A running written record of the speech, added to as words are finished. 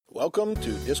Welcome to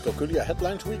Dyscalculia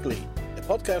Headlines Weekly, a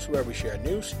podcast where we share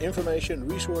news, information,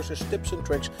 resources, tips and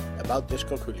tricks about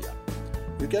dyscalculia.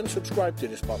 You can subscribe to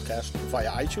this podcast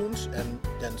via iTunes and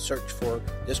then search for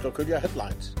Dyscalculia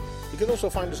Headlines. You can also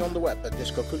find us on the web at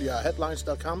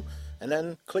dyscalculiaheadlines.com and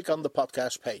then click on the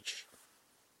podcast page.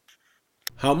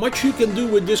 How much you can do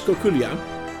with dyscalculia?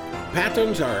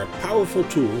 Patterns are a powerful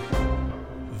tool.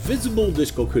 Visible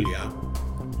dyscalculia.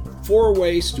 4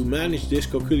 ways to manage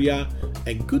dyscalculia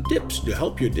and good tips to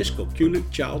help your dyscalculic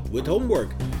child with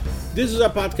homework. This is our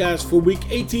podcast for week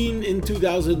 18 in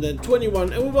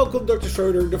 2021, and we welcome Dr.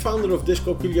 Schroeder, the founder of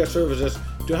Dyscalculia Services,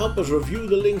 to help us review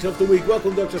the links of the week.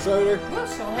 Welcome, Dr. Schroeder. Well,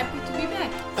 so happy to be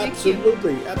back.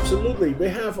 Absolutely. We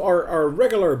have our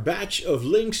regular batch of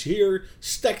links here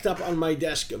stacked up on my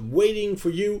desk waiting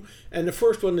for you, and the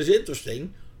first one is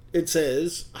interesting. It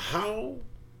says, how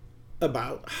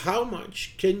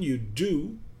much can you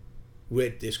do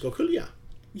with dyscalculia?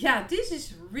 Yeah, this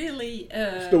is really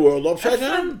it's the world upside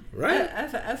down, right?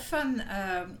 A fun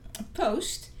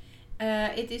post.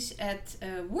 It is at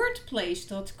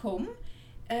wordplace.com,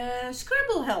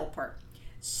 Scrabble helper.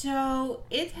 So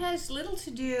it has little to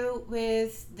do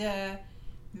with the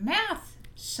math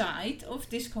side of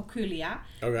dyscalculia,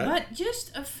 but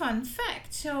just a fun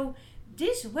fact. So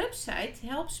this website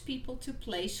helps people to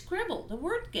play Scrabble, the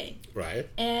word game. Right.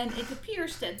 And it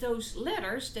appears that those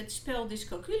letters that spell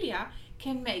dyscalculia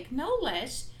can make no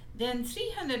less than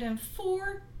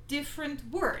 304 different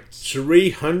words.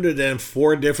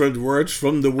 304 different words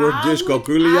from the word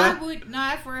dyscalculia? I would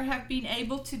never have been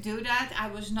able to do that. I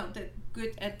was not that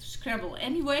good at Scrabble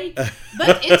anyway.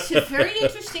 But it's a very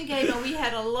interesting game and we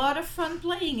had a lot of fun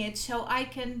playing it. So I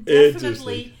can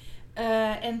definitely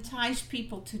entice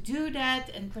people to do that,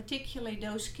 and particularly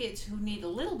those kids who need a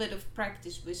little bit of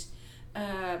practice with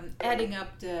adding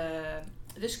up the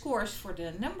scores for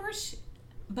the numbers,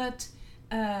 but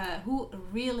who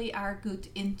really are good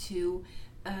into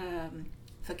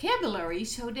vocabulary,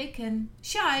 so they can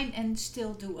shine and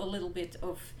still do a little bit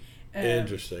of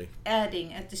interesting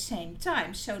adding at the same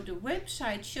time. So the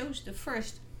website shows the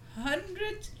first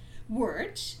 100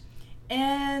 words.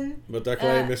 But their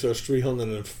claim is there's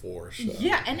 304. So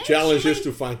yeah, and challenge is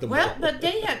to find them all. Well, but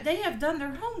they have done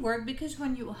their homework, because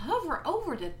when you hover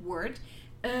over that word,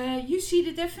 you see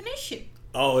the definition.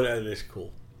 Oh, that is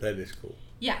cool.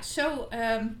 Yeah, so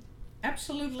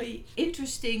absolutely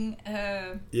interesting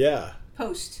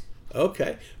post.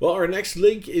 Okay. Well, our next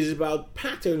link is about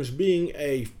patterns being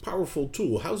a powerful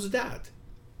tool. How's that?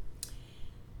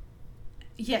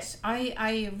 Yes,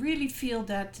 I really feel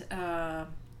that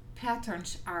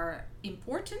patterns are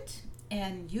important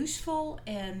and useful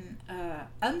and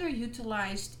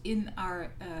underutilized in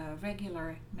our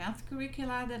regular math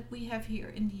curricula that we have here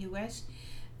in the US.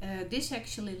 This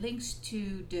actually links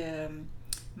to the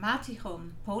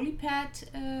Matigon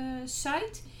Polypad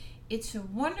site. It's a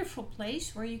wonderful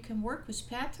place where you can work with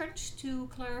patterns to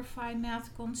clarify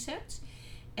math concepts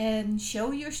and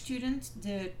show your students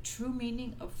the true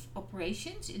meaning of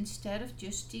operations instead of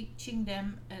just teaching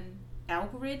them an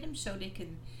algorithm, so they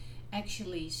can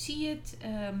actually see it.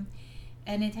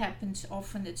 And it happens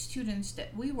often that students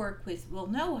that we work with will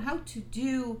know how to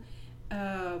do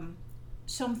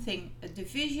something, a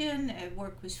division,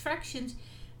 work with fractions,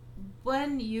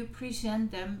 when you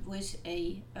present them with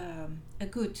a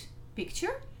good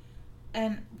picture.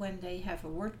 And when they have a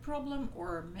word problem,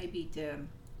 or maybe the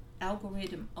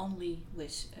algorithm only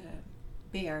with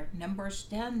bare numbers,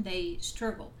 then they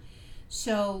struggle.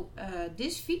 So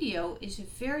this video is a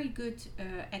very good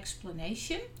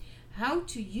explanation how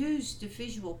to use the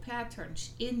visual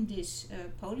patterns in this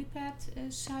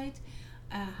Polypad site,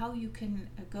 how you can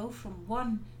go from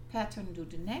one pattern to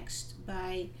the next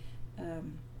by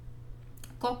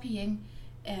copying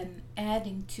and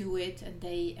adding to it, and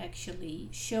they actually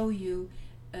show you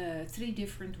 3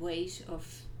 different ways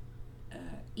of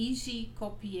easy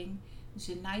copying. It's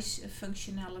a nice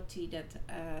functionality that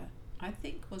I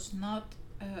think was not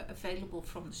available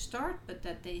from the start, but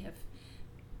that they have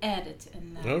added,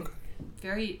 and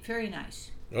very, very nice.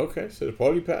 Okay, so the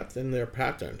Polypad and their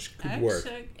patterns, good work.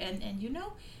 And you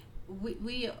know,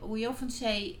 we often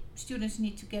say students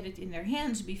need to get it in their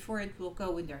hands before it will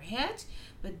go in their heads,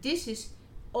 but this is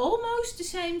almost the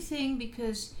same thing,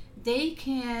 because they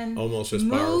can almost as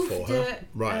powerful,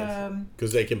 right?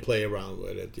 Because they can play around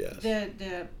with it. Yes.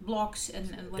 The blocks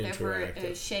and whatever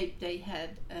shape they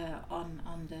had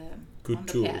on the good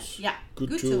tools. Pad. Yeah.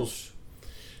 Good tools.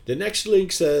 The next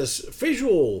link says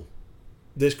visual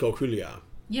dyscalculia.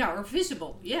 Yeah, or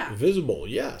visible. Yeah. Visible,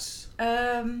 yes.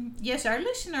 Yes, our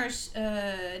listeners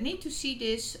need to see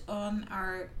this on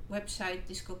our website,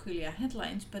 Dyscalculia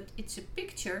Headlines, but it's a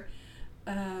picture,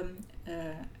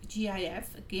 GIF,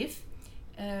 a GIF,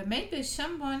 made by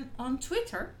someone on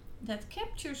Twitter that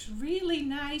captures really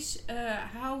nice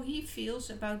how he feels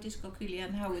about dyscalculia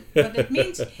and what it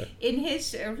means in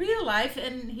his real life,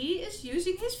 and he is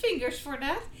using his fingers for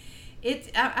that.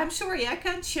 I'm sorry, I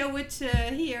can't show it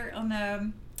here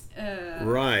on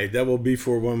right, that will be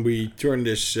for when we turn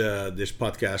this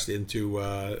podcast into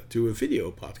to a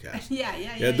video podcast.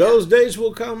 Yeah. Those days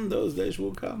will come. Those days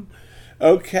will come.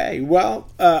 Okay, well,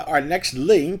 our next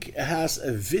link has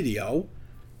a video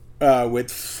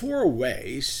with 4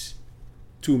 ways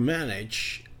to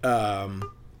manage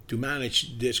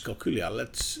dyscalculia.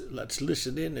 Let's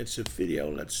listen in. It's a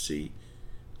video. Let's see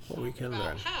what we can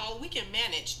learn. How we can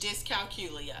manage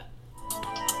dyscalculia.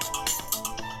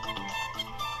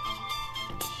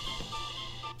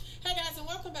 Hey guys, and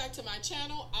welcome back to my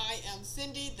channel. I am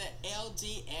Cindy, the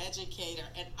LD Educator,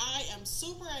 and I am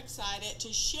super excited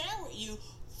to share with you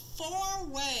 4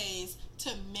 ways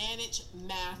to manage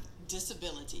math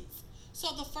disabilities.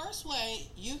 So the first way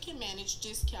you can manage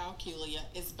dyscalculia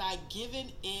is by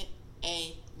giving it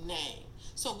a name.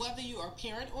 So whether you are a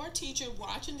parent or a teacher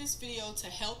watching this video to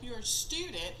help your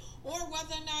student, or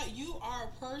whether or not you are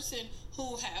a person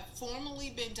who have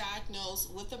formerly been diagnosed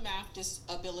with a math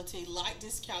disability like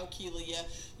dyscalculia,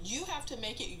 you have to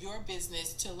make it your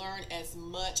business to learn as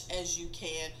much as you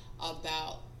can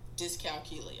about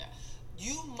dyscalculia.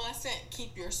 You mustn't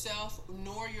keep yourself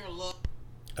nor your loved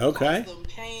ones cause them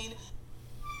pain.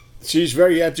 She's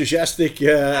very enthusiastic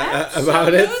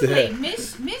about it.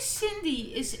 Miss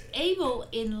Cindy is able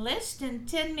in less than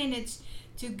 10 minutes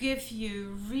to give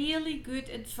you really good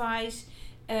advice.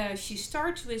 She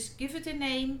starts with give it a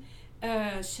name,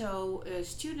 so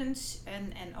students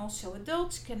and also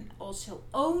adults can also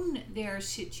own their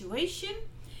situation.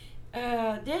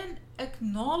 Then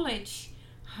acknowledge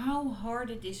how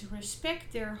hard it is.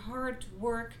 Respect their hard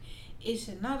work is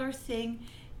another thing.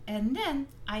 And then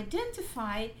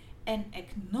identify and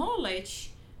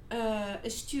acknowledge a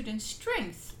student's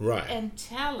strength and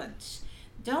talents.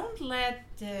 Don't let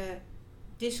the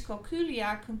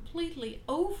dyscalculia completely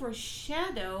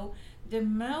overshadow the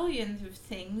millions of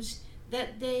things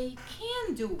that they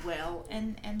can do well,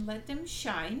 and let them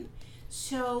shine.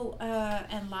 So,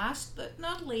 and last but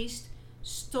not least,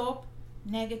 stop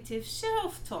negative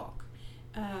self-talk.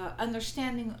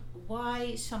 Understanding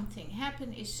why something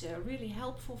happened is really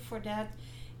helpful for that,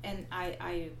 and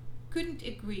I couldn't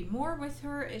agree more with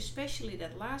her. Especially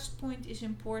that last point is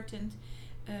important.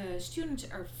 Students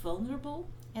are vulnerable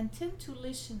and tend to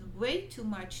listen way too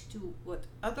much to what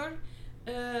other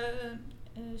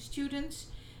students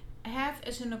have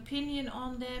as an opinion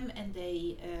on them, and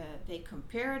they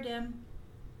compare them.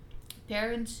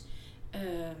 Parents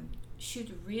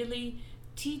should really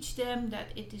teach them that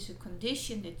it is a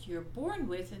condition that you're born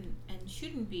with and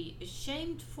shouldn't be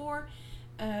ashamed for,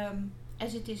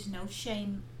 as it is no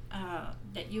shame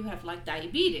that you have like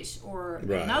diabetes or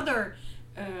another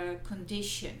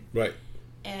condition. Right.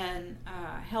 And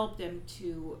help them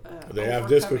to they have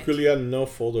dyscalculia, no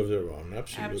fault of their own.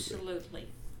 Absolutely.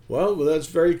 Well, that's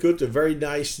very good. A very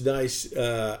nice,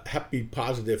 happy,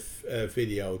 positive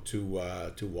video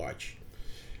to watch.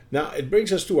 Now, it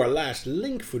brings us to our last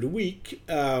link for the week,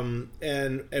 and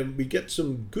we get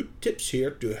some good tips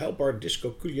here to help our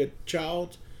dyscalculia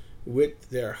child with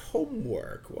their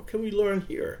homework. What can we learn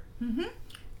here? Mm-hmm.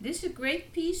 This is a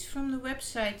great piece from the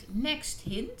website Next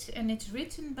Hint, and it's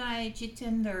written by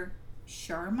Jitendra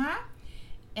Sharma,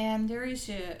 and there is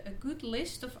a good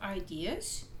list of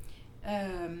ideas.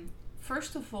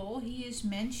 First of all, he is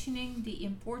mentioning the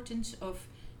importance of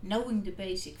knowing the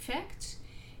basic facts.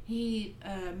 He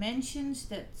mentions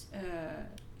that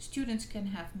students can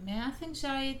have math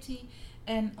anxiety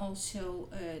and also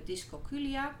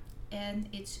dyscalculia, and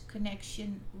its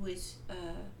connection with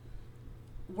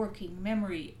working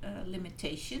memory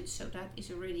limitations. So that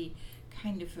is already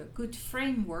kind of a good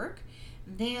framework.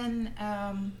 Then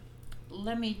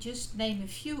let me just name a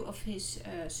few of his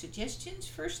suggestions.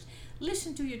 First,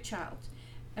 listen to your child.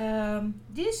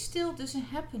 This still doesn't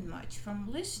happen much. From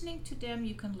listening to them,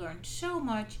 you can learn so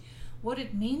much, what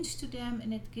it means to them,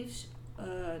 and it gives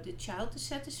the child the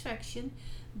satisfaction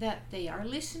that they are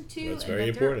listened to. That's and very that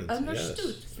important. They're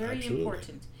understood. Yes, Very absolutely.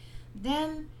 important.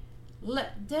 Then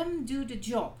let them do the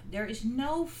job. There is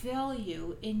no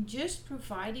value in just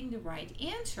providing the right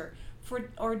answer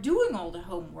or doing all the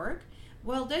homework.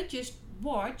 Well, they just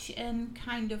watch and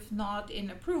kind of nod in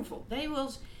approval. They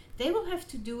will have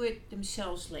to do it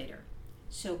themselves later.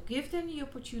 So give them the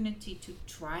opportunity to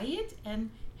try it and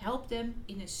help them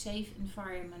in a safe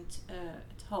environment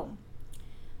at home.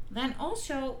 Then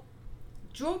also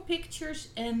draw pictures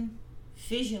and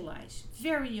visualize.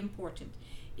 Very important.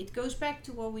 It goes back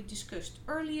to what we discussed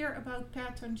earlier about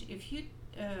patterns. If you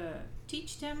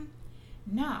teach them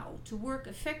now to work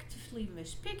effectively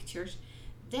with pictures,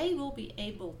 they will be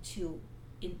able to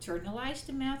internalize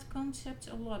the math concepts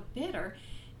a lot better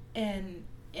and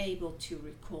able to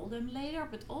recall them later.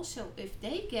 But also if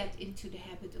they get into the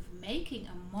habit of making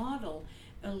a model,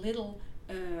 a little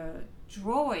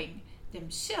drawing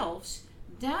themselves,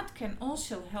 that can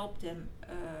also help them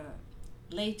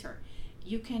later.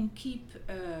 You can keep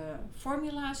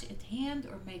formulas at hand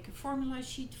or make a formula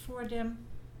sheet for them.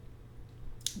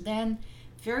 Then,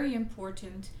 very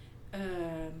important,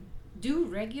 do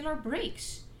regular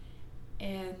breaks.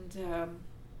 And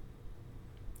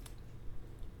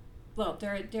well,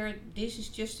 this is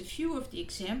just a few of the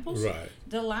examples. Right.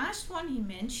 The last one he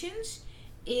mentions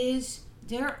is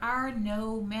there are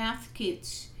no math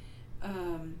kids.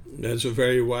 That's a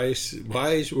very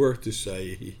wise word to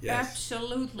say. Yes.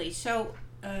 Absolutely. So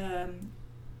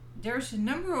there's a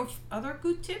number of other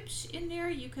good tips in there.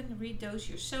 You can read those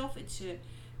yourself. It's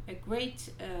a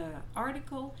great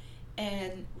article.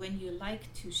 And when you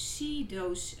like to see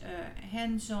those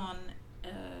hands-on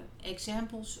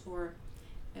examples or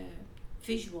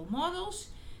visual models,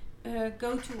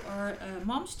 go to our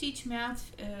Moms Teach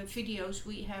Math videos.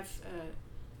 We have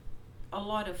a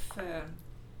lot of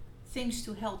things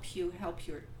to help your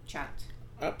child.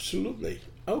 Absolutely.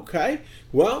 Okay.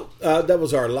 Well, that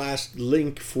was our last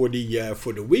link for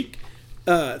the week.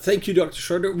 Thank you, Dr.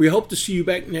 Schroeder. We hope to see you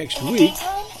back next week.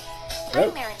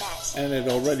 And it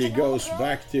already goes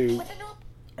back to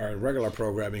our regular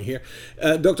programming here.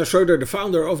 Dr. Schroeder, the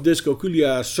founder of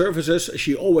Dyscalculia Services,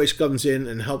 she always comes in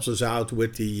and helps us out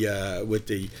with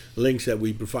the links that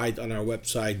we provide on our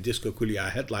website,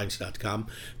 dyscalculiaheadlines.com.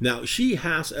 Now, she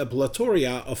has a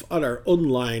plethora of other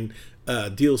online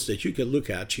deals that you can look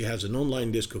at. She has an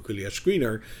online dyscalculia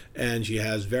screener, and she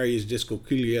has various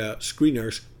dyscalculia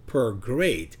screeners per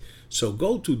grade. So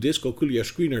go to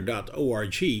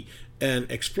dyscalculiascreener.org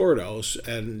and explore those,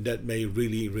 and that may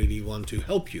really want to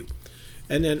help you.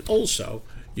 And then also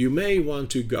you may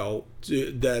want to go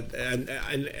to that,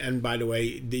 and by the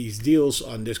way, these deals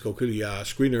on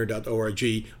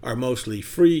dyscalculiascreener.org are mostly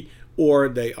free, or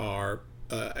they are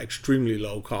extremely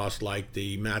low cost, like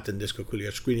the Math and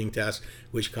Dyscalculia Screening Test,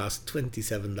 which costs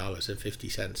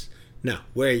 $27.50. Now,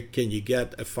 where can you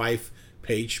get a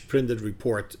 5-page printed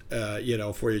report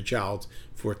for your child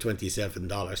for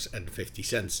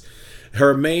 $27.50?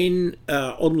 Her main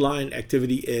online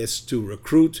activity is to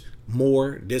recruit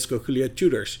more dyscalculia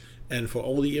tutors. And for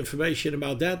all the information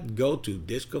about that, go to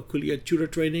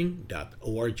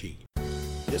dyscalculiatutortraining.org.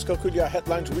 Dyscalculia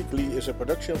Headlines Weekly is a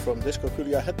production from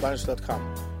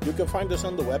dyscalculiaheadlines.com. You can find us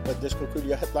on the web at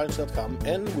dyscalculiaheadlines.com,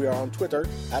 and we are on Twitter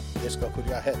at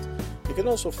dyscalculiahead. You can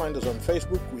also find us on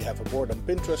Facebook. We have a board on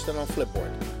Pinterest and on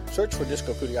Flipboard. Search for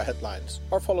Dyscalculia Headlines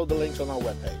or follow the links on our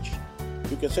webpage.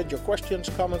 You can send your questions,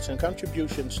 comments and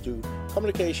contributions to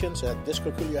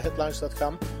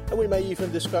communications@dyscalculiaheadlines.com, and we may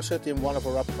even discuss it in one of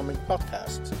our upcoming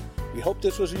podcasts. We hope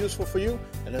this was useful for you,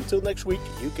 and until next week,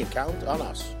 you can count on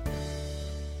us.